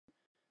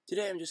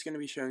Today I'm just going to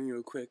be showing you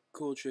a quick,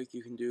 cool trick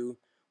you can do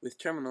with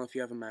Terminal if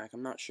you have a Mac.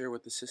 I'm not sure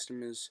what the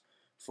system is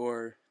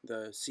for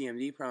the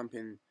CMD prompt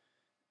in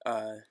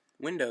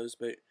Windows,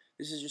 but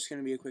this is just going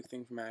to be a quick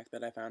thing for Mac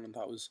that I found and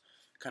thought was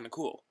kind of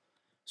cool.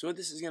 So what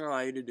this is going to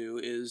allow you to do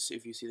is,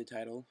 if you see the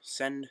title,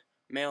 send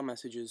mail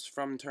messages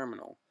from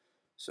Terminal.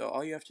 So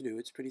all you have to do,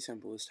 it's pretty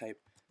simple, is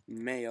type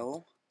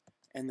mail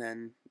and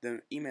then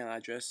the email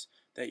address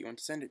that you want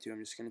to send it to. I'm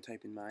just going to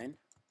type in mine.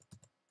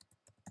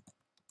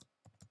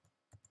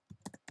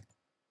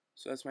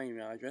 So that's my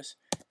email address,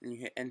 and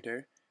you hit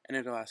enter, and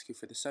it'll ask you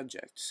for the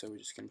subject. So we're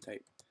just going to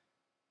type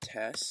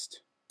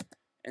test,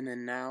 and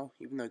then now,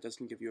 even though it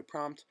doesn't give you a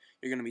prompt,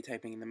 you're going to be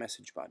typing in the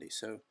message body.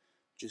 So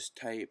just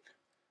type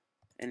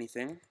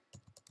anything,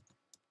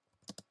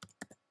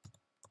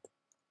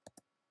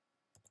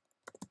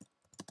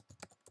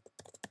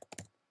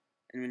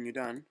 and when you're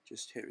done,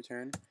 just hit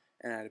return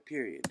and add a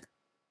period.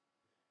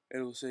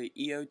 It'll say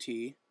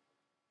EOT,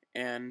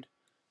 and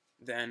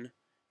then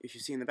if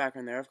you see in the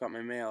background there, I've got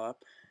my mail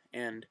up,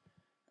 and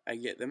I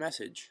get the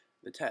message,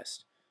 the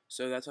test.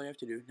 So that's all you have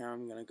to do. Now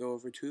I'm going to go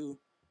over to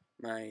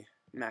my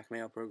Mac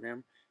Mail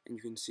program, and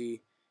you can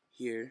see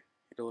here,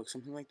 it'll look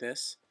something like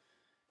this,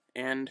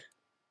 and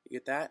you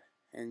get that,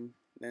 and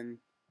then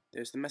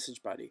there's the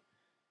message body.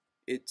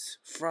 It's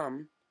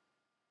from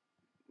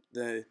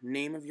the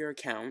name of your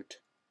account,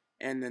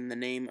 and then the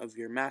name of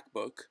your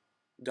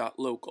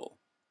MacBook.local.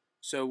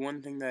 So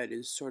one thing that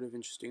is sort of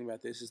interesting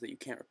about this is that you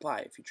can't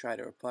reply. If you try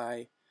to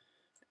reply,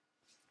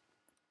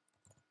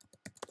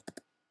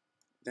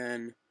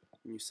 then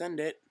when you send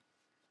it,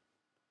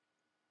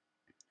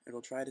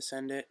 it'll try to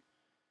send it,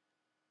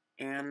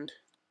 and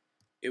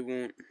it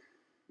won't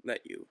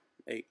let you.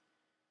 Like,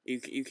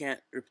 you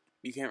can't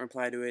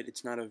reply to it.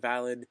 It's not a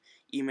valid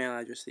email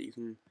address that you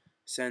can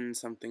send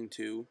something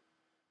to.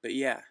 But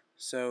yeah,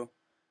 so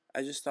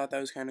I just thought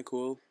that was kind of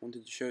cool.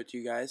 Wanted to show it to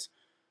you guys.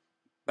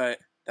 But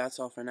that's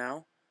all for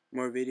now.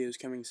 More videos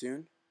coming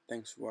soon.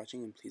 Thanks for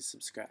watching, and please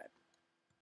subscribe.